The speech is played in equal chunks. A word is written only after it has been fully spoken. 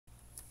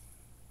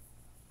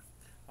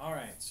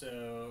Alright,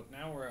 so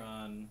now we're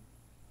on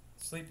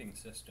sleeping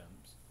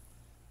systems.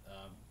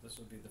 This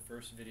will be the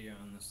first video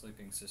in the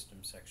sleeping system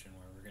section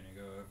where we're going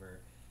to go over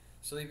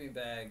sleeping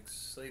bags,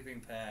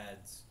 sleeping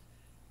pads,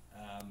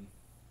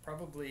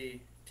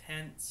 probably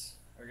tents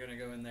are going to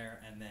go in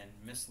there, and then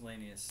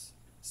miscellaneous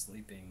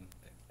sleeping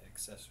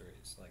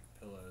accessories like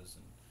pillows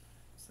and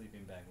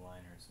sleeping bag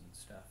liners and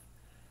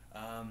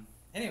stuff.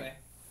 Anyway,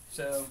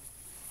 so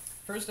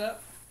first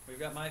up, we've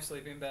got my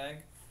sleeping bag.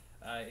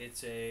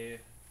 It's a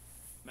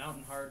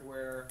Mountain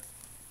Hardwear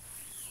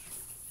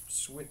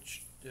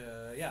Switch,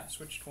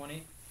 Switch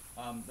 20.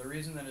 The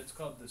reason that it's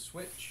called the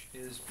Switch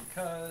is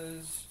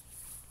because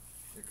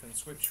it can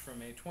switch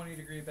from a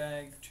 20-degree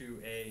bag to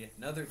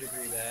another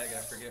degree bag,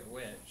 I forget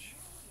which,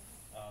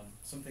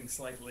 something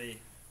slightly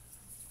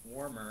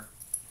warmer,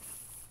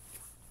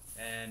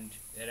 and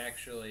it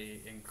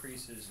actually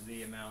increases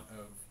the amount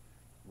of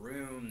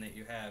room that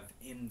you have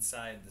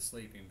inside the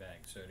sleeping bag,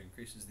 so it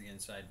increases the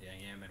inside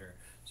diameter,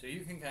 so you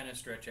can kind of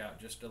stretch out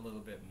just a little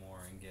bit more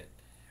and get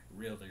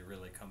really,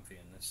 really comfy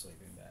in this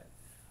sleeping bag.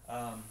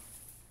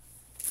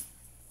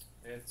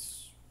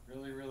 It's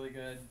really, really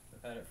good.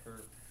 I've had it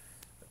for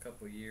a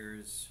couple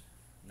years,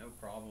 no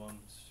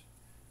problems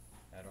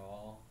at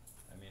all.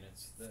 I mean,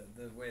 it's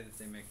the way that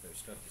they make their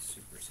stuff is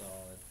super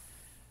solid,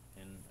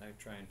 and I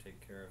try and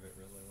take care of it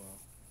really well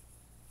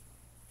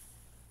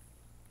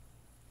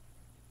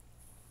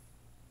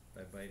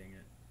by biting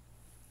it.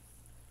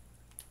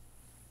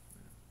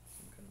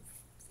 Some kind of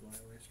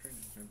flyaway string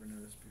I've never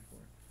noticed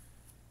before.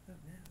 Oh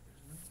yeah,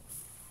 there's another one.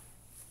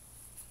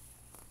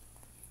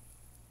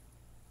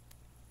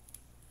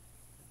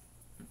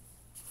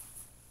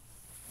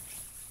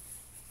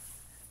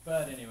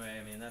 But anyway,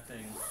 I mean, that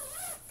thing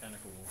kind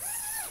of cool.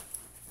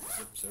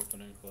 Zips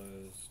open and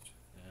closed,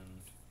 and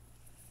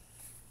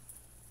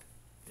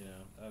you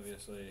know,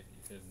 obviously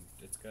you can.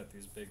 It's got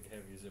these big,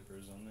 heavy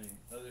zippers on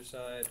the other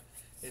side.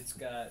 It's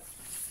got.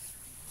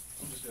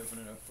 I'll just open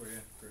it up for you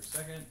for a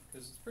second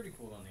because it's pretty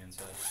cool on the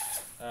inside.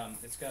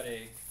 It's got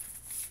a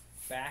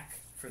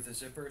back for the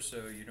zipper,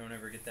 so you don't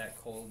ever get that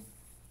cold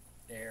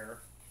air.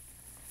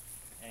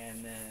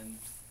 And then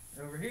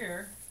over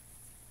here,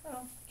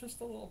 well,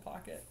 just a little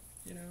pocket.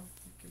 You know,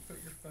 you can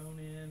put your phone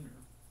in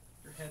or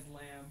your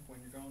headlamp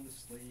when you're going to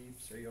sleep,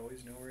 so you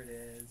always know where it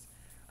is.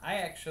 I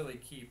actually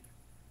keep.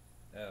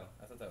 Oh,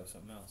 I thought that was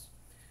something else.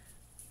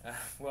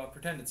 Well,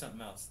 pretend it's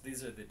something else.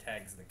 These are the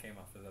tags that came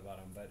off of the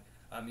bottom, but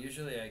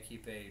usually I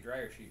keep a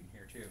dryer sheet in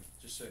here too,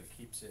 just so it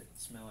keeps it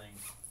smelling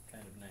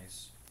kind of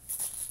nice.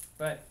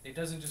 But it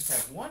doesn't just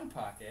have one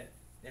pocket,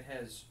 it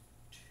has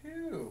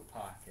two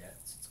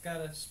pockets. It's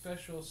got a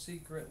special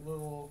secret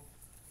little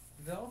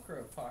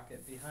Velcro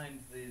pocket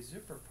behind the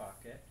zipper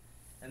pocket,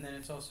 and then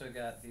it's also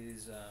got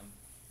these, there's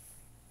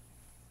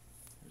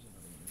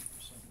another one in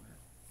here somewhere.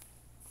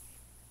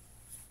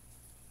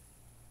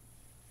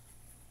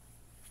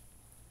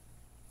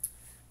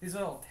 These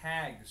little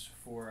tags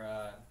for,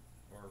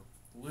 or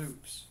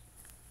loops,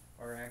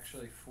 are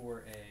actually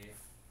for a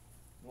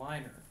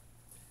liner.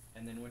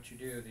 And then what you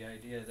do, the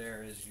idea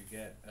there is you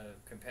get a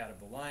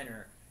compatible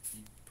liner,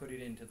 you put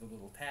it into the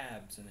little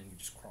tabs, and then you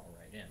just crawl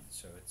right in.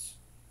 So it's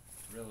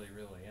really,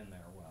 really in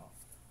there well.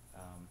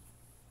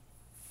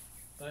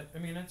 But, I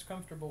mean, it's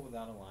comfortable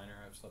without a liner.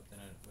 I've slept in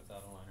it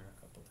without a liner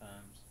a couple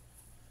times.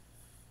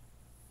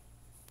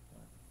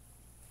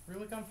 But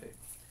really comfy.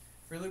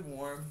 Really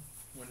warm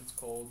when it's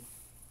cold.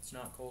 It's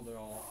not cold at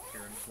all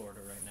here in Florida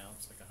right now.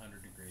 It's like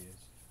 100 degrees,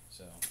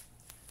 so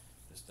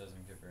this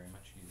doesn't get very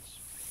much use.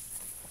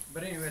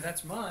 But anyway,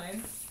 that's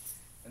mine.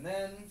 And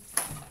then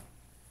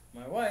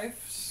my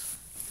wife's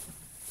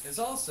is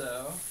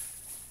also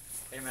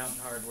a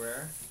Mountain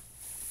Hardwear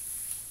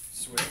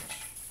Switch,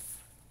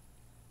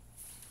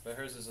 but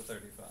hers is a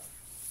 35,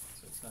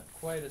 so it's not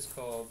quite as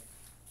cold.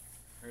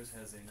 Hers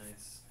has a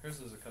nice, hers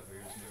is a couple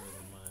years newer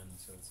than mine,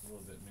 so it's a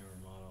little bit newer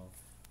model.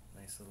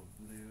 Nice little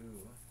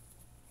blue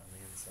on the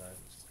inside,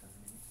 which is kind of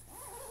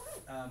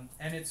neat.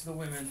 And it's the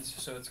women's,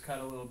 so it's cut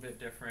a little bit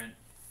different.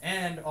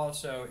 And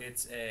also,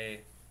 it's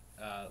a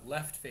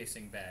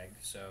left-facing bag,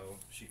 so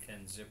she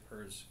can zip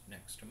hers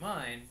next to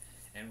mine,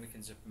 and we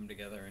can zip them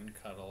together and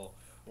cuddle,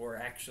 or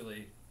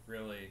actually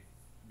really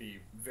be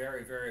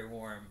very, very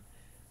warm,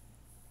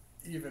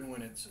 even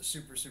when it's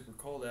super, super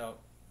cold out,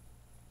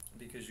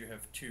 because you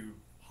have two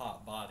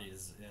hot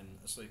bodies in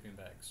a sleeping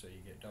bag, so you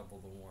get double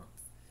the warmth.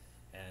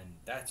 And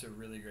that's a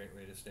really great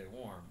way to stay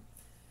warm.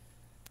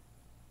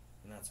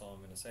 And that's all I'm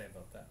going to say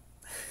about that.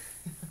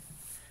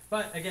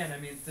 But again, I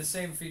mean, the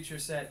same feature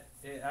set,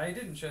 I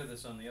didn't show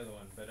this on the other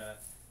one, but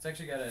it's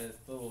actually got a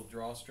little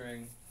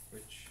drawstring,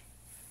 which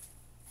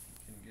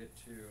you can get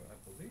to, I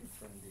believe,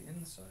 from the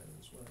inside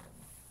as well.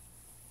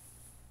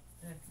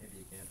 Maybe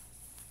you can't.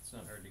 It's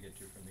not hard to get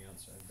to from the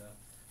outside, though.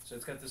 So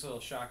it's got this little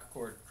shock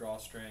cord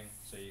drawstring,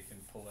 so you can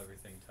pull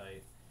everything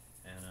tight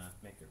and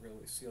make it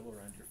really seal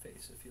around your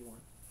face if you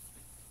want.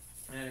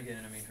 And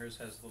again, I mean, hers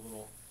has the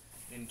little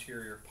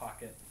interior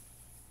pocket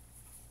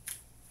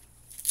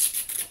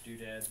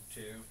doodad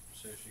too,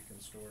 so she can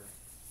store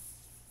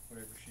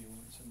whatever she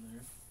wants in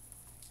there.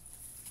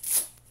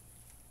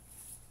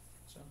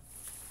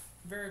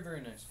 very,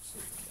 very nice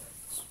sleeping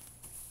bags.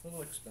 A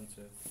little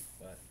expensive,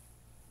 but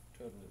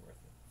totally worth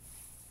it.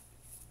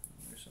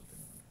 There's something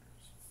on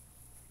hers.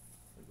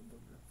 Like a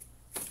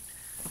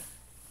booger.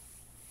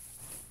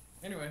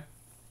 Anyway,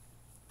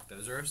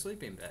 those are our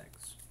sleeping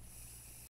bags.